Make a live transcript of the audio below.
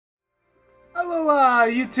Alola,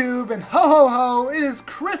 YouTube, and ho ho ho, it is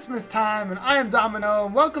Christmas time, and I am Domino,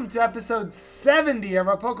 and welcome to episode 70 of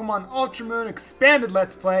our Pokemon Ultra Moon Expanded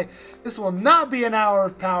Let's Play. This will not be an hour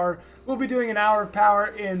of power. We'll be doing an hour of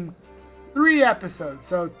power in 3 episodes.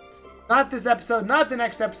 So, not this episode, not the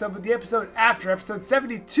next episode, but the episode after. Episode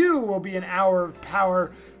 72 will be an hour of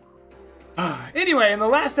power. Anyway, in the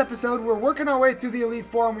last episode, we're working our way through the Elite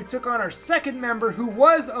Four, and we took on our second member, who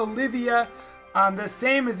was Olivia. The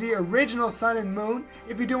same as the original Sun and Moon.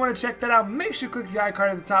 If you do want to check that out, make sure you click the icon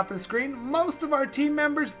at the top of the screen. Most of our team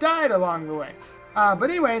members died along the way. But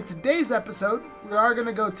anyway, in today's episode, we are going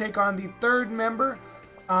to go take on the third member.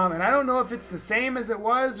 And I don't know if it's the same as it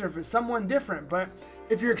was or if it's someone different. But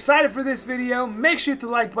if you're excited for this video, make sure you hit the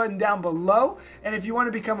like button down below. And if you want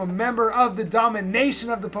to become a member of the domination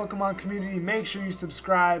of the Pokemon community, make sure you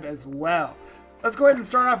subscribe as well. Let's go ahead and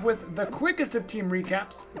start off with the quickest of team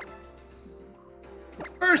recaps.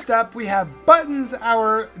 First up, we have Buttons,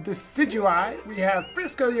 our Decidueye. We have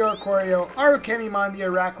Frisco the Oricorio, Arukenimon the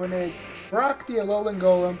Araquanid, Brock the Alolan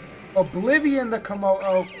Golem, Oblivion the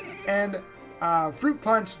Komodo, and Fruit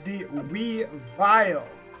Punch the Weavile.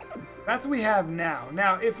 That's what we have now.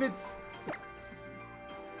 Now, if it's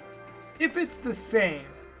the same,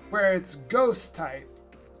 where it's Ghost type,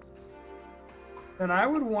 then I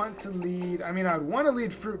would want to lead. I would want to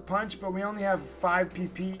lead Fruit Punch, but we only have 5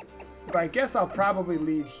 PP. But I guess I'll probably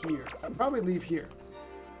lead here. I'll probably leave here.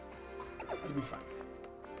 This will be fine.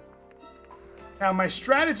 Now, my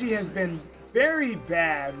strategy has been very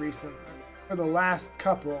bad recently for the last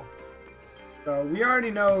couple. So we already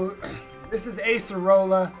know this is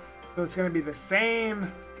Acerola, so it's going to be the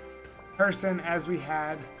same person as we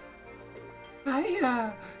had.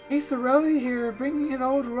 Hi, Acerola here, bringing an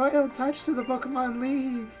old royal touch to the Pokemon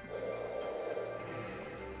League.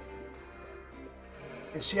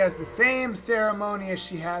 And she has the same ceremony as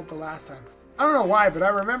she had the last time. I don't know why, but I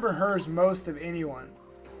remember hers most of anyone's.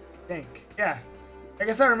 I think. Yeah. I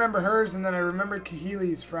guess I remember hers, and then I remember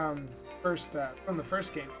Kahili's from the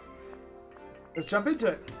first game. Let's jump into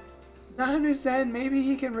it. Nanu said maybe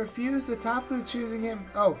he can refuse the Tapu choosing him.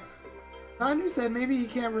 Oh. Nanu said maybe he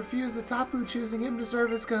can't refuse the Tapu choosing him to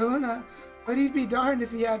serve as Kahuna, but he'd be darned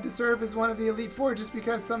if he had to serve as one of the Elite Four just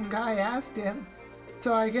because some guy asked him.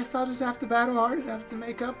 So I guess I'll just have to battle hard enough to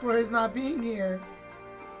make up for his not being here.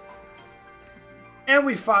 And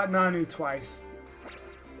we fought Nanu twice.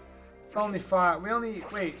 Wait. I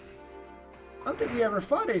don't think we ever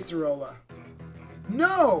fought Acerola.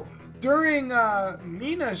 No! During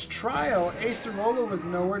Mina's trial, Acerola was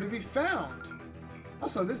nowhere to be found.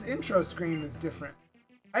 Also, this intro screen is different.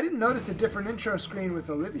 I didn't notice a different intro screen with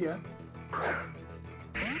Olivia.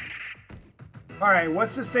 Alright,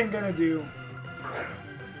 what's this thing gonna do?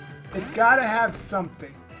 It's gotta have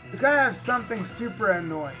something. It's gotta have something super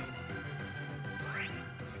annoying.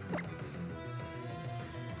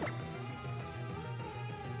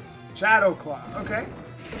 Shadow Claw. Okay.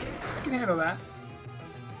 I can handle that.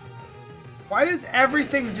 Why does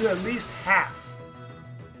everything do at least half?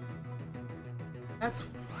 That's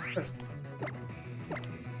just...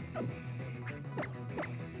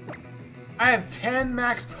 I have 10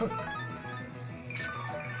 max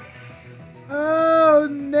Oh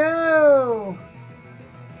no!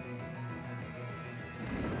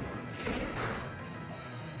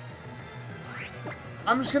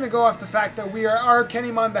 I'm just gonna go off the fact that we are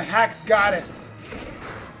Arukenimon the Hack's Goddess.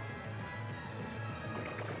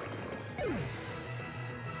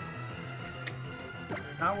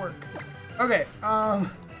 Not work. Okay,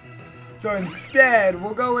 so instead,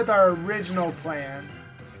 we'll go with our original plan.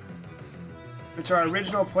 Which our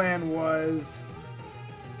original plan was...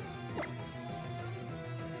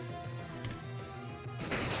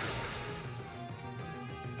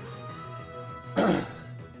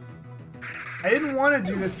 I didn't want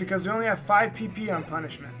to do this because we only have 5 PP on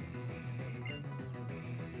punishment.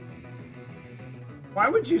 Why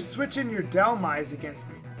would you switch in your Delmise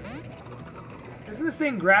against me? Isn't this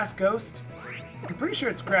thing Grass Ghost? I'm pretty sure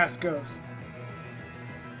it's Grass Ghost.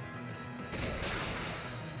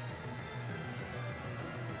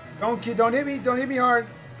 Don't hit me! Don't hit me hard!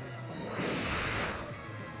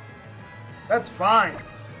 That's fine.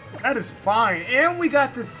 That is fine. And we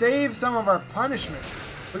got to save some of our punishment.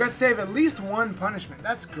 We got to save at least 1 punishment.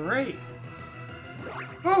 That's great.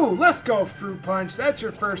 Ooh, let's go, Fruit Punch. That's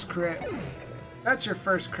your first crit. That's your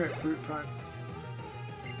first crit, Fruit Punch.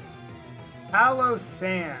 Alola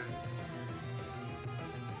Sand.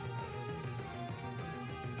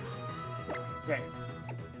 Okay.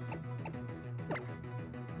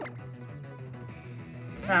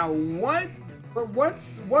 Now, what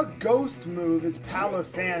ghost move is Palo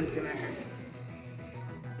Sand gonna have?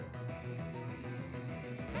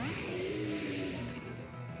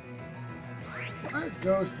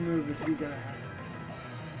 ghost move is he gonna have?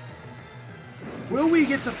 Will we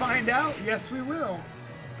get to find out? Yes, we will.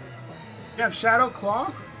 You have Shadow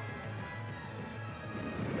Claw?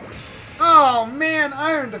 Oh man,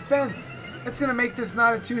 Iron Defense. That's gonna make this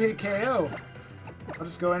not a 2-hit KO. I'll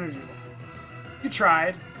just go Energy Ball. You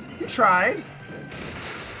tried. You tried.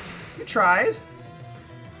 You tried.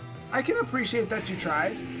 I can appreciate that you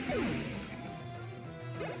tried.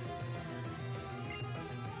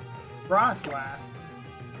 Frostlass.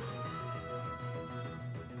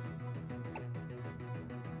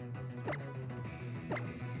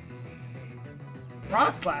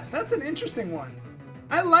 Frostlass, that's an interesting one.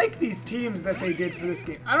 I like these teams that they did for this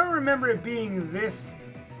game. I don't remember it being this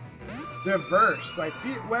diverse. Like,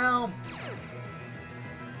 well,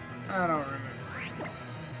 I don't remember.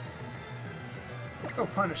 Oh,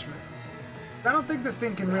 Punishment. I don't think this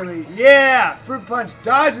thing can really... Yeah! Fruit Punch,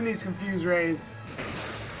 dodging these Confuse Rays.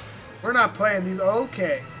 We're not playing these.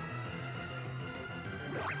 Okay.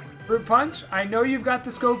 Fruit Punch, I know you've got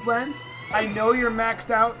the Scope Lens. I know you're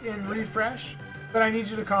maxed out in Refresh, but I need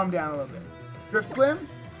you to calm down a little bit. Drift Blim?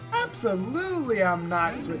 Absolutely I'm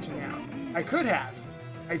not switching out. I could have.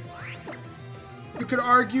 You could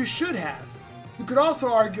argue should have. You could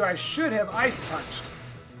also argue I should have Ice Punched.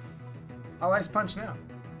 I'll Ice Punch now.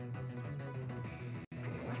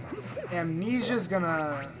 Amnesia's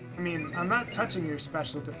gonna... I mean, I'm not touching your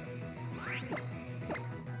special defense.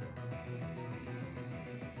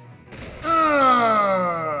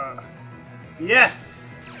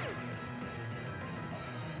 Yes!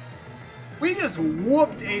 We just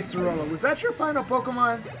whooped Acerola. Was that your final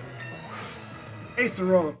Pokemon?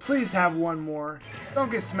 Acerola, please have one more.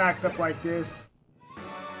 Don't get smacked up like this.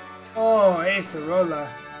 Oh, Acerola.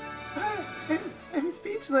 I'm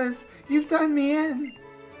speechless. You've done me in.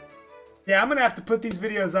 Yeah, I'm gonna have to put these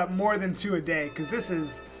videos up more than 2 a day, because this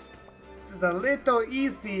is a little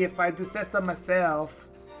easy if I do say so myself.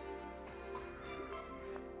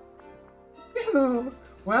 Ew.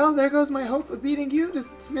 Well, there goes my hope of beating you to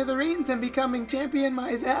smithereens and becoming champion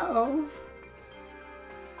myself.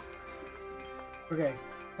 Okay,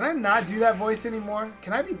 can I not do that voice anymore?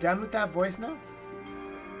 Can I be done with that voice now?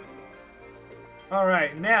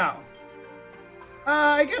 Alright, now.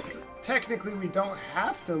 I guess technically we don't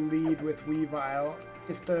have to lead with Weavile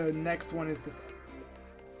if the next one is the same.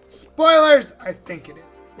 Spoilers! I think it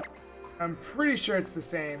is. I'm pretty sure it's the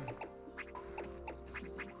same.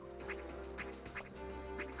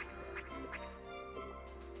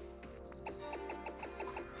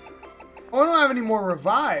 Oh, I don't have any more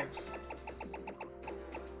revives.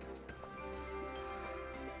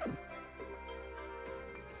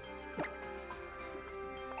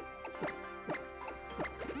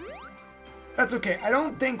 That's okay. I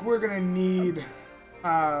don't think we're gonna need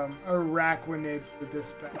a Araquanid for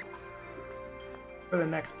this battle. For the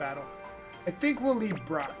next battle. I think we'll lead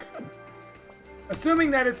Brock.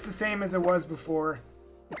 Assuming that it's the same as it was before.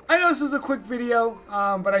 I know this was a quick video,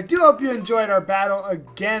 but I do hope you enjoyed our battle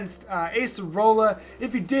against Acerola.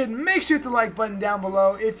 If you did, make sure to hit the like button down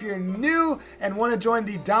below. If you're new and want to join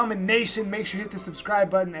the Domination, make sure you hit the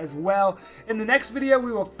subscribe button as well. In the next video,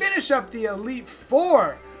 we will finish up the Elite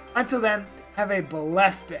Four. Until then, have a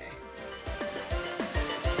blessed day.